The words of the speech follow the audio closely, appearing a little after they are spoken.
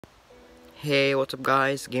Hey, what's up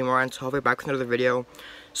guys, GamerRyan, so back with another video.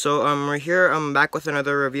 So we're here back with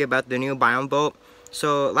another review about the new Biome boat.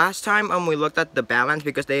 So last time we looked at the Badlands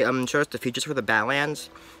because they showed us the features for the Badlands.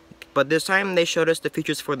 But this time they showed us the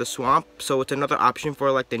features for the swamp, so it's another option for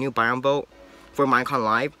like the new Biome boat for Minecon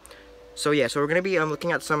Live. So yeah, so we're gonna be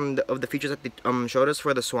looking at some of the features that they showed us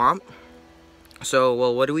for the swamp. So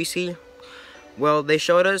well, what do we see? Well, they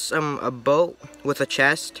showed us a boat with a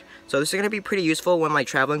chest. So this is gonna be pretty useful when like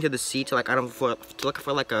traveling to the sea to like to look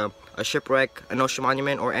for like a shipwreck, an ocean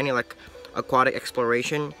monument, or any like aquatic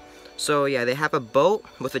exploration. So yeah, they have a boat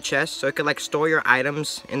with a chest, so you could like store your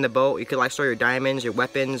items in the boat. You could like store your diamonds, your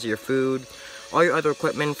weapons, your food, all your other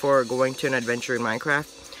equipment for going to an adventure in Minecraft.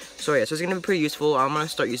 So yeah, so it's gonna be pretty useful. I'm gonna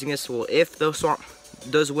start using this. Well, if the swamp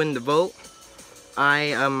does win the vote,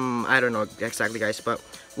 I don't know exactly, guys, but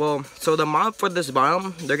well, so the mob for this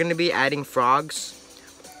biome, they're gonna be adding frogs.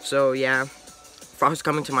 So yeah, frogs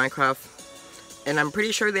coming to Minecraft, and I'm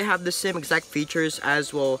pretty sure they have the same exact features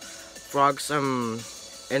as well frogs in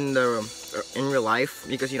real life,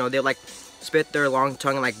 because you know they like spit their long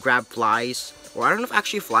tongue and like grab flies, or I don't know if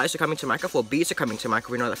actually flies are coming to Minecraft. Well, bees are coming to Minecraft,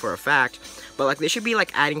 we know that for a fact, but like they should be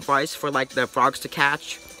like adding flies for like the frogs to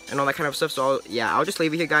catch and all that kind of stuff. So yeah, I'll just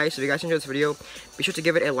leave it here, guys. If you guys enjoyed this video, be sure to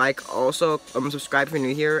give it a like. Also subscribe if you're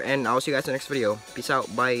new here, and I'll see you guys in the next video. Peace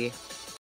out, bye.